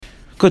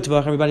Good to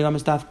everybody.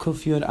 Lamed Daf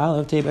Kuf Yud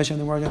Aleph Tei B'Shem.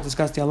 We're going to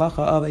discuss the halacha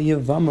of a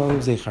Yevamo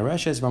who's a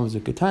Chareshes, Yevamo who's a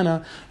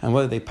Ketana, and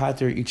whether they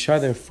pater each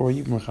other for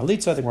Yibum or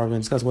Chalitza. I think we're going to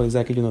discuss what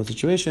exactly do in those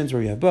situations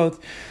where you have both.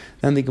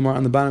 Then the Gemara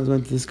on the bottom is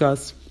going to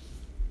discuss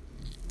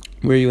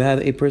where you have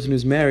a person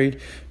who's married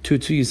to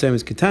two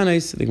Yisaimis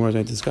Ketanis. The Gemara is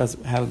going to discuss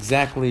how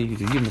exactly you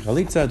do Yibum and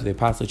Chalitza. Do they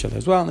pass each other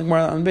as well? And the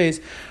Gemara on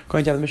base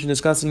going to have the mission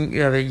discussing the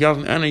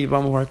Yavam and a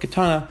Yevamo who are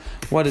Ketana.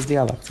 What is the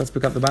halach? So let's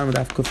pick up the bottom of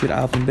the Kuf Yud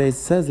Aleph and base. It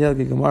says the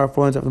Gemara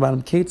 4 lines up the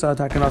bottom. Ketzah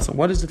Takana.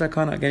 What is the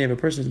Takana? Again, you have a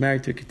person who's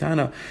married to a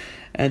Ketana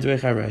and to a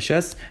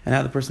Chareshes, and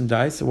how the person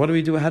dies. So what do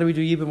we do? How do we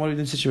do Yibum? What do we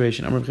do in this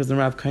situation? Amar B'chizn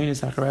Rav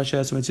Kainis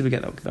HaChareshes. When we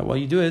get that, what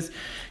you do is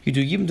you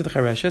do Yibum to the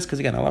Chareshes, because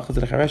again, Allah to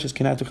the Chareshes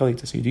cannot do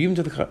Chalitza. So you do Yibum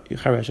to the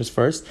Chareshes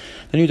first,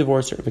 then you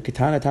divorce her. The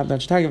Ketana tam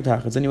tachtagiv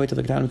tachas. Then you wait till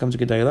the Ketana becomes a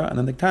Gedayla, and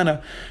then the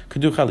Ketana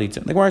could do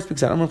Chalitza. The Gemara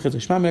speaks out. Amar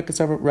B'chizn Shema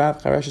Mekatzav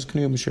Rav Chareshes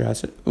Knu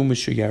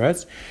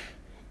U'Mishuyeretz.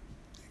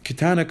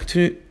 Ketana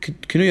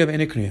Knuya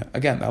Ve'ene Knuya.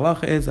 Again, the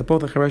halacha is that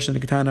both the Chareshes and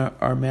the Ketana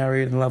are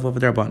married in the level of a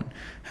Darban.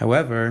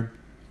 However,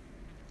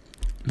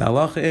 the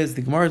halacha is,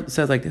 the Gemara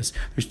says like this: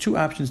 there's two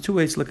options, two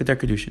ways to look at their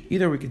kedushin.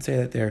 Either we could say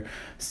that they're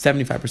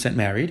 75%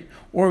 married,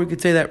 or we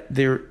could say that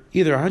they're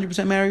either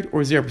 100% married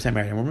or 0%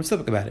 married, and we're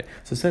specific about it.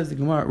 So it says the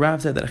Gemara,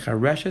 Rav said that a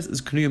Chareshes is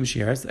Knuya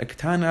Mishiras, a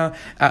Ketana,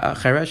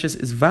 Chareshes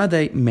is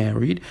Vade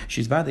married,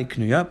 she's Vade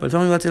Knuya, but it's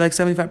only, let's say, like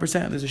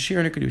 75%, there's a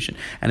shear in a kedushin.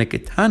 And a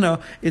Ketana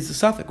is a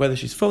suffix, whether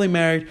she's fully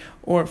married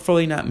or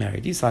fully not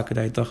married. Because if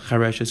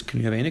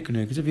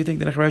you think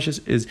that a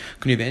Chareshes is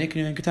Knuya Ve'ene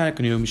Knuya and Ketana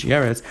Knuya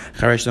Mishiras,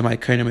 Chareshes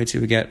might kind of make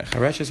you get a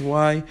Chareshes.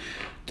 Why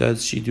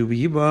does she do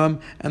Yibam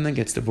and then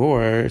gets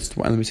divorced?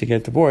 And let me say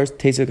get divorced.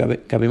 Teisa Gabi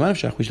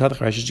Manavshach. We should have the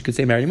Chareshes. You could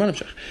say married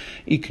Manavshach.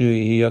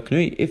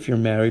 If you're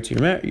married, so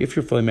you're married. If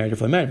you're fully married, you're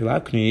fully married.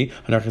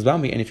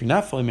 And if you're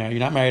not fully married,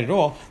 you're not married at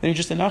all, then you're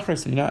just a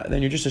nachris.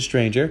 Then you're just a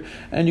stranger,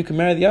 and you can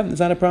marry the other.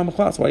 It's not a problem with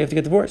class. Why do you have to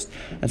get divorced?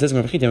 And it says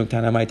so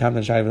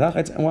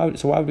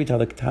why would we tell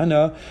the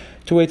Ketana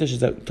to wait till she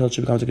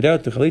becomes a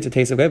gedel to chalitza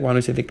taste of God? Why don't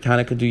we say the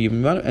Ketana could do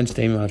Yibam and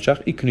stay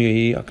Manavshach? If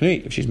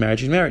she's married,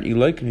 she's married.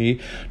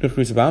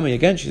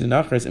 Again, she's a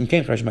nachris.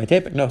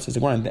 No, says the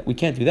Gemara, we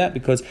can't do that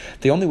because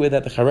the only way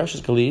that the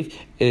Chareshes can leave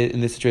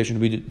in this situation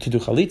would be to do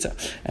chalitza,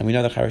 and we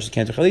know that Chareshes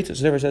can't do chalitza.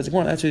 So therefore, says the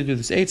Gemara, that's why you do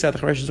this eitzah. The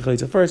Chareshes do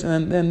chalitza first,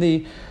 and then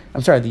the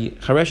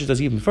Chareshes does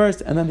Yibam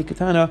first, and then the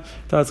Ketana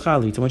does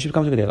chalitza. When she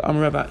becomes a gedel,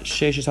 Amar Rav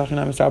Sheish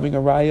Hachinam. I'll bring a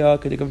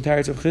raya. Could they come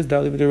tired of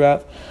Chizda? Leave it to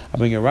Rav. I'll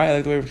bring a raya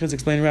like the way Chiz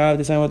explained Rav.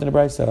 This time what in the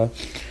Brisa.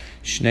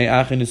 Shnei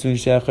achin as soon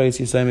as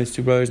achayis yisamis,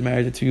 two brothers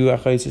married to two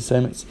achayis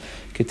yisamis.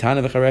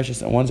 Ketana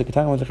v'chareshes, and one's a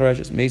ketana, one's a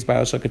chareshes. Meis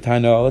ba'al shel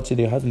ketana. Let's say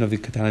the husband of the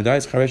ketana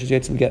dies. Chareshes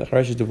yet to get the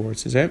chareshes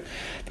divorces. The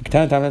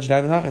ketana time that she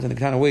dies and the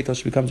ketana wait till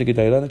she becomes a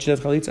gedayla, and then she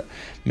does chalitza.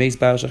 Meis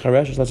ba'al shel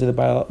chareshes. Let's say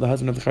the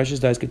husband of the chareshes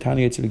dies.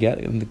 Ketana yet to get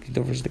and the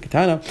divorces the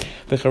ketana.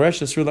 The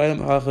chareshes through the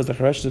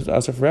chareshes is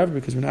also forever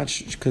because we're not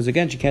because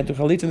again she can't do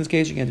chalitza in this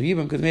case. She can't do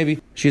yibam because maybe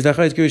she's a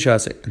chayis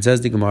kirishase. It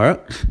says the Gemara.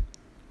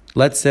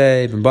 Let's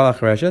say let's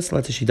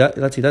say he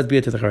does be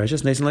it to the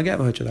Chareshes,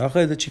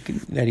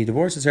 that he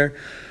divorces her,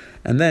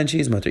 and then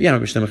she's mutter. So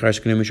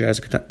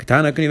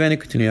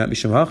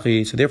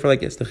therefore,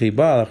 like it's the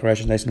chibah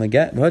Chareshes nice and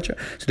get. So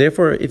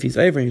therefore, if he's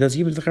over and he does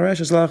even the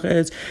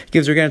Chareshes, he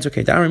gives her again. It's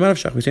okay. We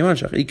say if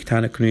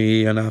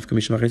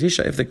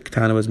the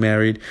Ketana was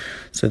married,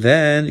 so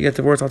then you get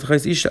divorced off the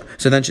Chayis Isha.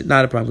 So then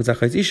not a problem because it's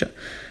Chayis Isha.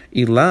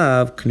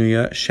 Ilav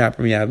knuya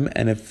shaprim yavim,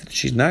 and if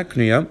she's not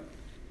knuya,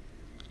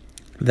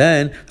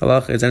 then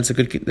Allah is it's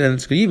good even.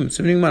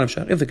 So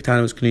if the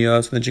Ketana was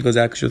knuya, so then she goes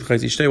out because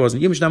the Chayis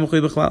wasn't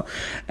yibam.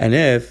 And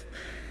if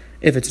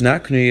it's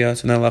not knuya,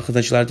 so then Allah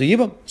then she's allowed to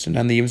yibam. So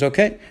then the yibam is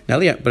okay. Now,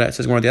 but it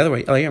says more the other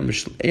way. If the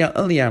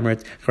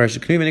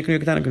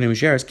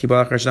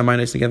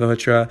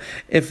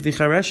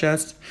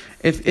Chareshes,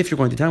 if you're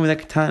going to tell me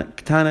that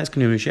Ketana is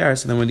knuya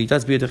misheres, and then when he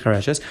does be at the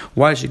Chareshes,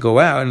 why does she go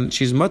out and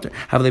she's mutter?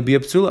 Have they be a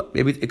psula?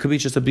 Maybe it could be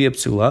just a be a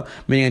psula,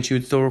 meaning she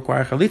would still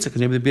require chalitza because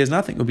maybe the be is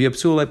nothing. It would be a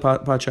psula like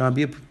pacha,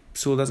 be a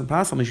psula doesn't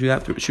pass.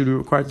 She would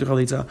require to do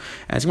chalitza.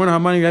 And it's more how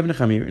money you have in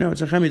Nechemia. No, it's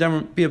a Nechemia.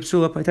 Don't be a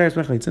psula by tires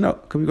chalitza. No,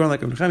 could be going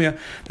like a Nechemia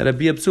that a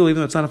be a psula even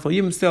though it's not a full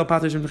yibam still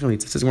patters from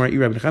chalitza. It says more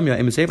Irab Nechemia.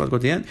 Im safe. Let's go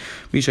to the end.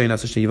 Misha ina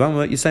such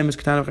yivam. You say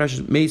Ketana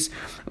v'chareshes meis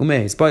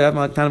umeis. Boy, I've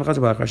malak Ketana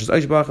v'chareshes.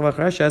 Oish ba'ach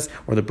v'chareshes,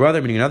 or the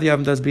brother meaning another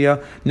yavam does be a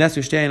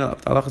nesu shtein.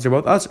 Halachas are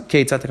both us.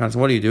 Kate tzatakan. So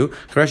what do?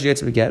 Chareshes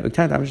gets a get.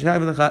 Ketana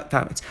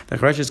tamitz. The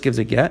Chareshes gives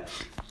a get.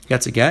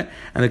 Gets a get,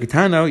 and the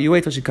Ketana, you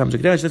wait till she comes to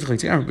get. She doesn't like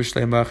Ketana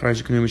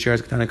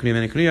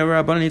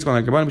needs going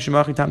like Rabban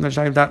Mishmachi Tam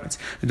Nashayim Tamitz.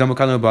 The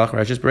Damakanu Bach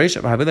Rashes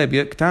Beresha. How will they be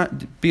a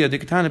Ketana be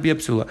a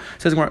psula?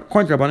 Says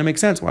according to Rabban, it makes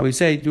sense why we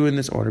say do in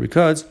this order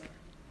because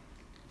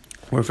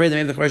we're afraid that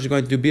maybe the Charesh is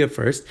going to do Bia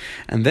first,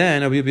 and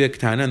then it'll be a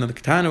Ketana, and then the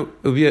Ketana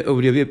will be a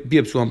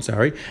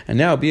Psul, and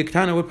now it'll be a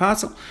Ketana with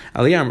Pasal.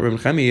 Aliyah, Rabban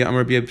Chemi,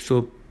 Amar Bia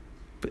Psul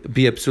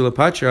be a psula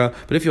patra.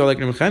 But if you're like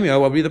Nechemia,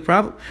 what would be the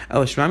problem?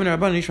 El Shmamim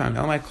Rabbanan Yishmael.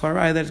 El my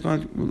Klarai, that's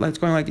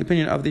going like the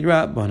opinion of the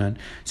Rabbanan.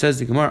 Says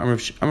the Gemara,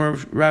 Amar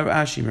Rav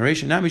Ashi,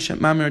 Marisha Nami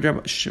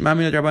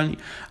Shmamim Rabbanan.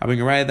 I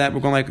bring a raya that we're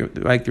going like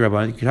the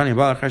Rabbanan. Tanya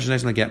Balak Chesed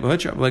nice like Get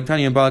Vahutra. Like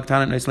Tanya and Balak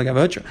Tana nice like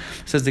Vahutra.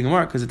 Says the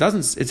Gemara because it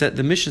doesn't. It's that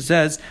the Mishnah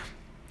says.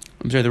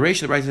 I'm sorry, the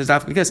ratio, the right says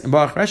dafka this, and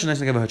balach chareshes, nice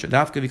like a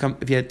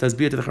dafka if he does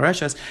bia to the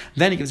chareshes,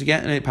 then he gives a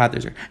get and he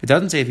paters her. It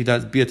doesn't say if he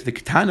does bia to the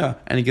katana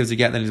and he gives a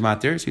get, then he's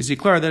mater. So you see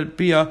clear that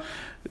bia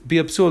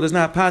psul does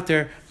not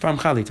pater from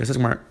chalita. It says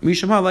more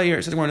misham halayir.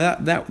 It says more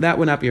that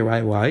would not be a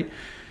right. Why?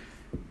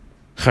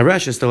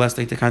 Chareshes the less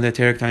like the kind of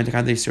terek time the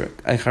kind of suruk.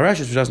 A chareshes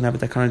which doesn't have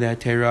the kind of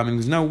terek. I mean,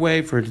 there's no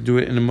way for her to do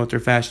it in a mutter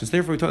fashion. So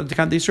therefore, we told the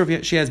kind of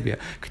suruk she has bia.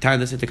 Katana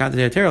does it the kind of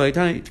terek. Like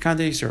the kind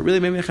of suruk.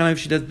 Really, maybe if he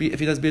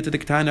does bia to the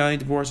katana, he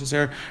divorces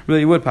her.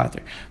 Really, would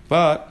pater.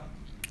 But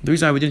the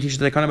reason why we didn't teach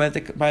the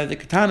takana by the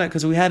katana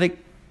because we had a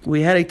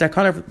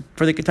takana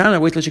for the katana,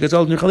 wait till she gets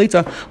old in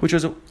chalitza, which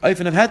was an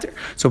eifin of heter.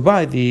 So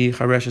by the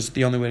chareshes,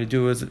 the only way to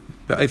do is the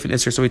eifin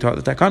isser, so we taught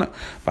the takana.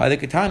 By the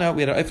katana,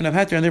 we had an eifin of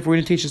heter, and therefore we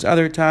didn't teach this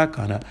other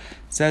takana.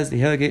 It says the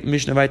Hilgate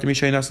Mishnah Vayter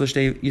Mishay Nas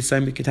L'Shtei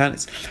Yisayim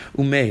B'Katanis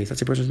Umeis. Let's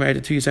say a person is married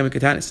to two Yisayim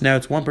B'Katanis. Now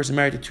it's one person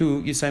married to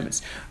two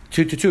Yisayim,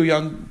 to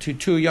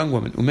two young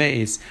women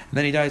Umeis, and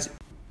then he dies.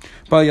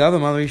 But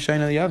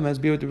Yavam has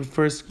bia with the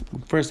first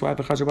wife,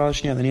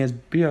 then he has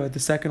bia with the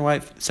second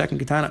wife, second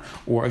katana,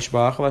 or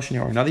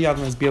another Yavam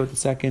has bia with the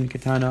second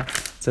katana.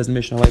 It says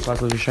Mishnah like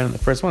the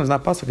first one is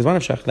not possible because one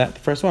of Shech that the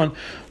first one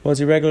was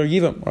a regular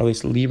Yivam, or at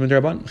least Yivam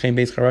Derabban, Chaim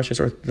Beis Charashes,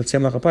 or the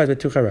same like applies with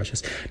two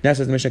Charashes. Now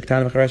says the Mishnah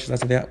Katana Charashes,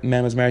 that's the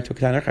man was married to a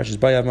Katana Charashes.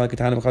 By Yavam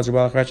Katana Chazar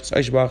Bala Charashes,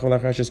 Aish Bala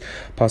Charashes,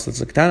 Pasal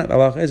the Katana.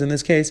 Allah is in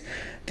this case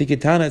the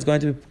Katana is going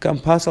to become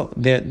Pasal.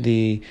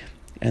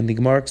 And the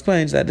Gemara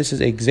explains that this is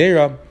a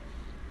Gzeira.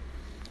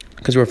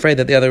 Because we're afraid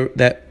that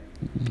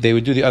they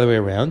would do the other way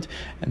around,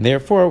 and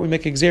therefore we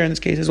make a gzera in this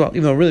case as well.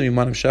 Even though really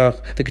Manav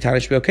Shach, the Katana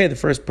should be okay. The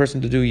first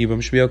person to do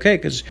Yibam should be okay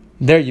because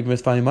their Yibam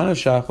is finding Manav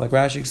Shach, like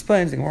Rashi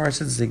explains. The Gemara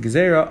says it's a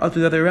gzera. Up to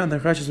the other way around, the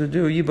Rashi would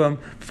do Yibam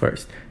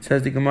first. It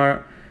says the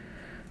Gemara.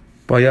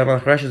 In this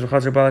case, the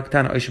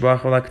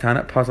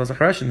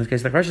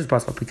charesh is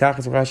possible.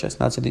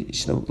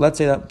 Let's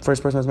say that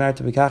first person was married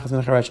to Bikachas and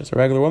a charesh, a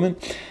regular woman,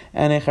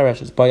 and a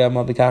charesh. Let's say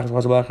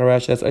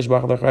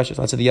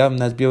the Yavam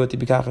has bia with the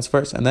Bikachas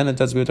first, and then it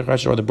does bia with the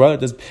charesh, or the brother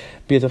does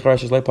bia with the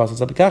charesh like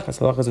Pasal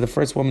Bikachas. The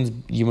first woman's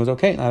Yom was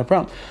okay, not a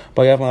problem.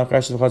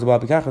 Let's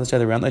say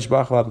the round. In this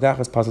case, the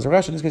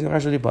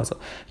charesh will be Pasal.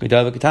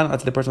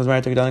 Let's say the person was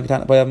married to Gedal and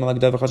Katana.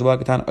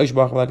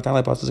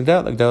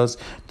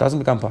 Doesn't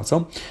become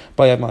Pasal.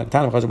 In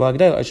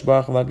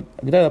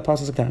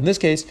this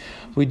case,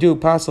 we do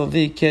pasal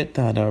the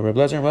kitana. Reb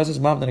Lezer and Raz's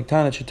mom the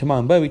kitana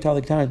shetaman. But we tell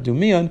the kitana to do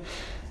mion,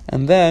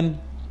 and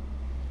then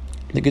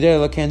the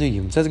gedela can't do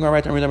yum. It says the Gemara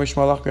right. Remember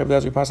Shmuel Reb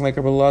Lezer we pass like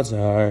Reb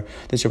Lezer.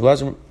 This Reb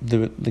Lezer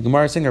the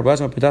Gemara is saying Reb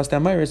Lezer pedas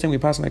damai is saying we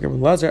pass like Reb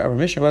Lezer. Our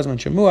Mishnah Reb Lezer and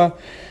Shemua.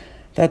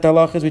 That the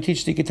Allah is we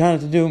teach the kitana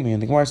to do me,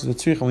 and the Gemara says the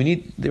tzricha. We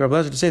need the Reb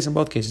Lezer to say this in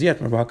both cases. Yet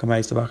Reb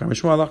Hakamai to Bachar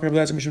Shmuel Reb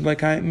Lezer Mishum like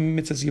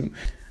mitzvahs yum.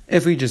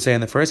 If we just say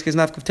in the first case,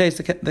 not Kavtes,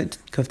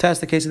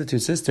 the case of the two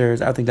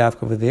sisters, I would think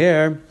Dafka over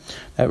there,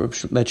 that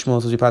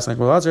Shmuel says we pass like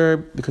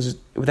Elazar, because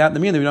without the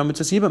mean, we don't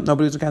mitzvah yibam.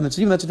 Nobody was a kind of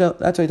yibam.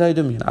 That's why I tell you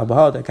to mean.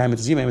 Abahal, that kind of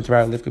mitzvah yibam,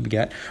 mitzvah lift could be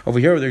get. Over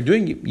here, they're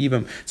doing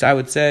yibam. So I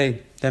would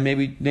say that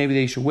maybe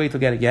they should wait to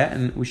get a get,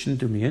 and we shouldn't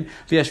do mean.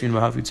 If you'd say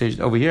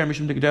over here,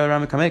 Mishum the Gedela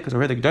Ram Kameh, because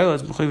over here the Gedela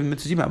is Mechayim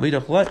mitzvah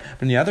yibam. But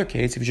in the other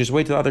case, if you just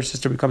wait till the other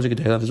sister becomes a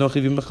Gedela, there's no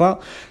chivim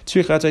b'chlal.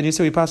 Tzricha, and you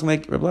say we pass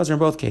like Reb Lezer in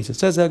both cases. It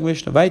says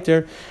Mishnah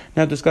Vayter.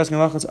 Now discussing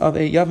halachas of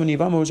a Yavam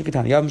Yivam was a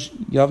Katana.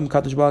 Yavam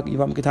Katash Balak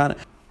Yivam Katana.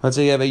 Let's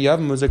say you have a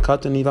Yavam was a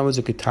Katan, Yivam was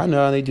a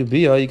Katana, and they do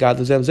Bia, you got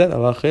the Zemzet.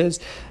 Allah is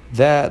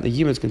that the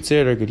Yivam is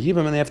considered a good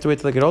Yivam, and they have to wait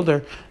till they get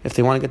older. If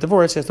they want to get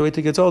divorced, they have to wait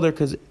till he gets older,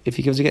 because if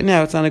he gives a get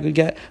now, it's not a good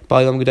get.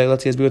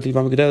 Let's say it's Bia with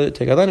Yivam Gedel,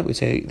 take out we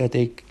say that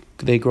they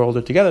grow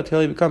older together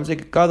till he becomes a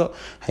gadol.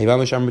 Let's say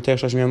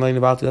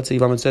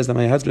Yivam says that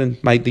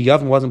the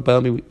Yavam wasn't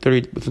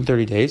within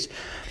 30 days.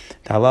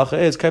 The halacha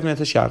is kevin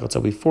shachot,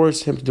 so we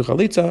force him to do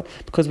chalitza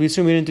because we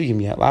assume we didn't do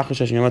him yet. Let's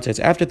say it's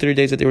after 30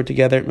 days that they were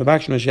together. Then we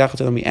ask him to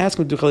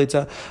do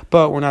chalitza,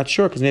 but we're not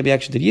sure because maybe he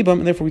actually did yibam,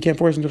 and therefore we can't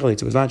force him to do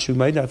chalitza. It's not shu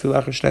ma'ida.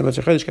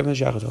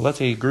 Let's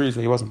say he agrees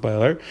that he wasn't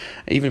bailer,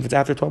 even if it's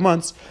after 12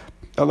 months.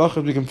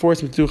 Halacha we can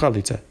force him to do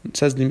chalitza. It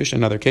says in the Mishnah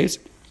another case.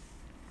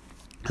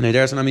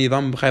 Let's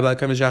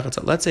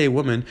say a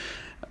woman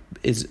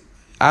is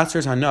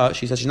answers hana,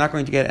 she says she's not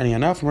going to get any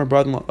hana from her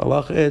brother-in-law.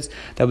 Allah is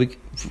that we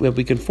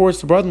can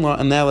force the brother-in-law,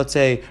 and now let's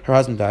say her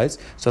husband dies.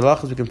 So Allah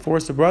is we can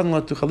force the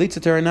brother-in-law to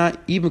chalitza to her not,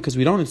 even because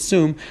we don't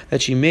assume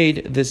that she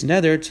made this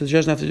nether, so she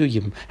doesn't have to do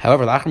yibam.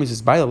 However, Lachmi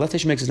says baila. Let's say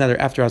she makes this nether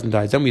after her husband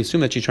dies. Then we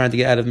assume that she's trying to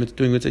get out of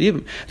doing mitzvah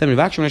yibam. Then we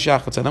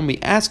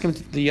ask him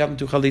to the yibam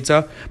to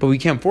chalitza, but we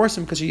can't force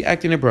him because she's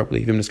acting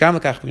inappropriately. We know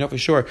for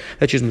sure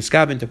that she's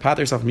miskabin to pat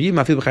herself from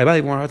yibam.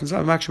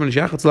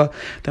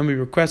 Then we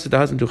request that the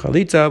husband do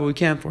chalitza, but we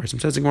can't force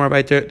him. says the Gemara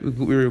right there,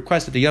 we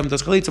request that the Yavam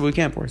does Chalitza, but we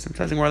can't force him.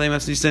 Says the Gemara,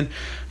 let's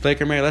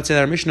say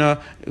that our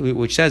Mishnah,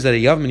 which says that a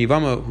Yavam and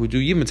Yivama who do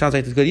Yibam, it sounds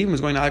like the good Yibam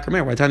is going to Alek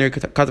Rameir. Why tell you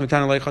Katan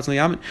Ketana like Chatzon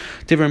Yavam?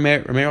 Different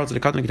Rameir also the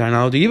Katan Ketana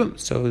now do Yibam.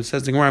 So it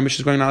says the Gemara, our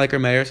Mishnah is going to Alek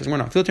Rameir. Says we're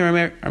not filtering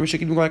Rameir. Our Mishnah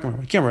keep going like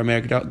Rameir. Can't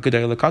Rameir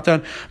Gedayla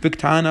Katan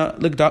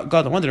Viktana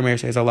God. One of the Rameir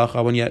says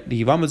Allah when yet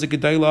the Yivam is a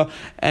Gedayla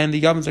and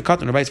the Yavam is a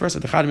Katan, or vice versa.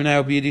 The Chad Minay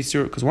will be a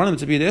Disur because one of them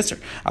to be the Isser.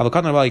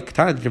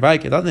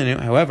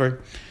 However,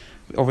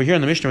 over here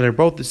in the Mishnah, they're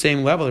both the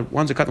same level.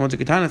 One's a katan, one's a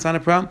katana. It's not a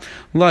problem.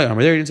 There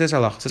he didn't say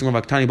salah. It says more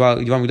about katani ba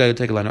yivam gedayla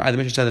take a line. The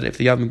Mishnah said that if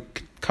the yavam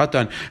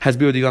katan has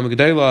beer with the yivam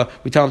gedayla,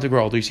 we tell him to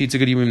grow older. You see, it's a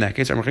good yivam in that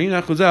case. Over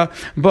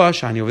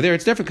there,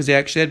 it's different because they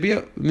actually had beer.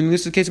 I mean,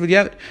 this is the case with the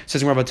yavam. It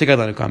says more about take a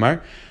line of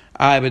kamar.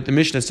 But the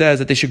Mishnah says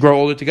that they should grow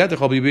older together.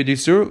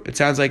 It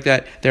sounds like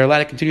that they're allowed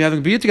to continue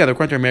having bia together.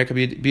 According to America,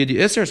 bia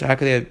isser. So how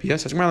could they have bia?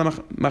 Says the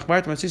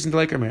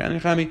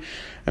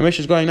Mishnah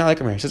is going not like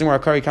America. Says you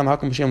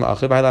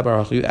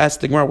ask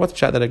the Gemara what's the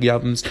shot that the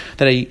katan's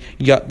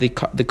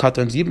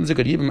yibam is a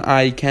good yibam.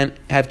 I can't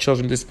have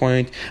children at this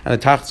point, and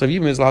the tachas of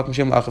yibam is lahakum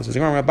shem la'achav. Says the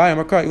Gemara,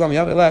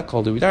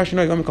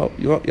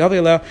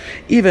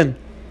 even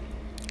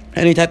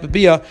any type of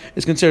bia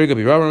is considered good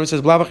bia. Rava says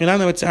says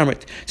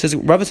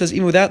Rava says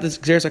even without this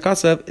xeris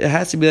akasav, it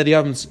has to be that the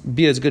Yavam's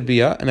bia is good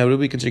bia, and that would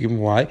be considered good.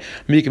 Why?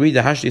 Would it be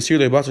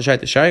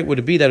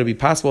that it would be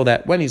possible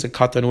that when he's a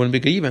katan it wouldn't be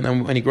good even,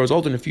 and when he grows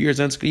older in a few years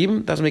then it's good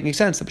even? Doesn't make any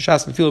sense. The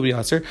b'shas and feel be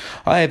answer.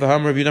 I have a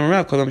hammer of Yudam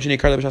Rav.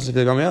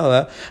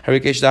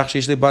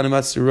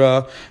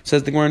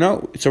 Says the Gemara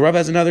no. So Rav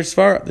has another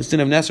svara, the sin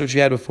of Nesser which we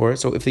had before.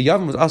 So if the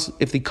Yavam was also,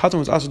 if the katan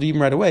was also even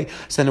right away,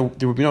 so then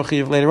there would be no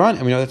chiyuv later on,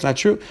 and we know that's not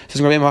true.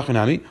 Says one way say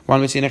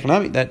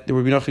that there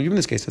would be no chiyuv in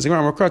this case. The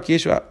pasuk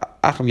is yeshu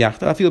acham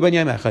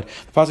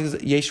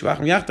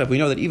yachtav. We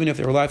know that even if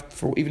they're alive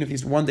even if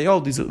he's 1 day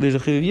old, there's a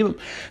chiyuv yibam.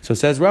 So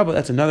says Rabbah,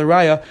 that's another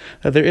raya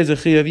that there is a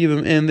chiyuv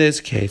yibam in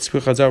this case.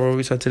 What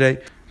we saw today.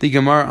 The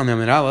Gemara on the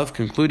Amid Aleph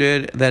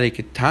concluded that a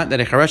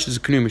charesh is a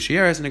knu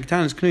mishiyeres and a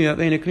katan is knuya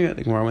vein a knuya.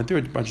 The Gemara went through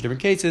a bunch of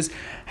different cases.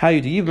 How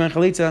you do yibam and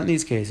chalitza in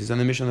these cases.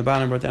 And the Mishnah on the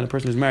bottom brought down a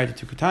person who's married to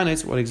two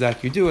katanis. What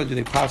exactly you do and do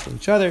they pass from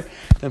each other?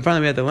 Then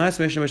finally we had the last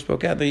Mishnah which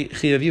spoke out the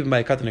chiyuv yibam by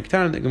a katan and a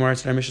katan. The Gemara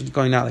said our Mishnah is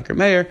going not like her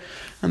mayor,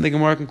 and the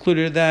Gemara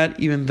concluded that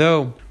even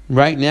though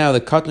right now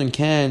the katan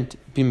can't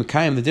be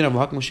mekayim the din of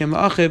lahakum shem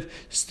la'achiv,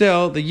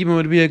 still the yibam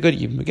would be a good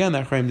yibam. Again,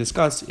 that Chaim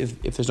discussed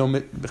if there's no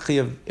mitzvah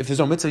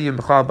yibam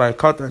b'chal by a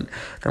katan,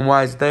 then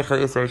why is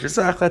deicha isra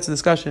shesach? That's a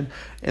discussion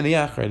in the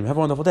Achrim. Have a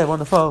wonderful day,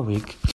 wonderful week.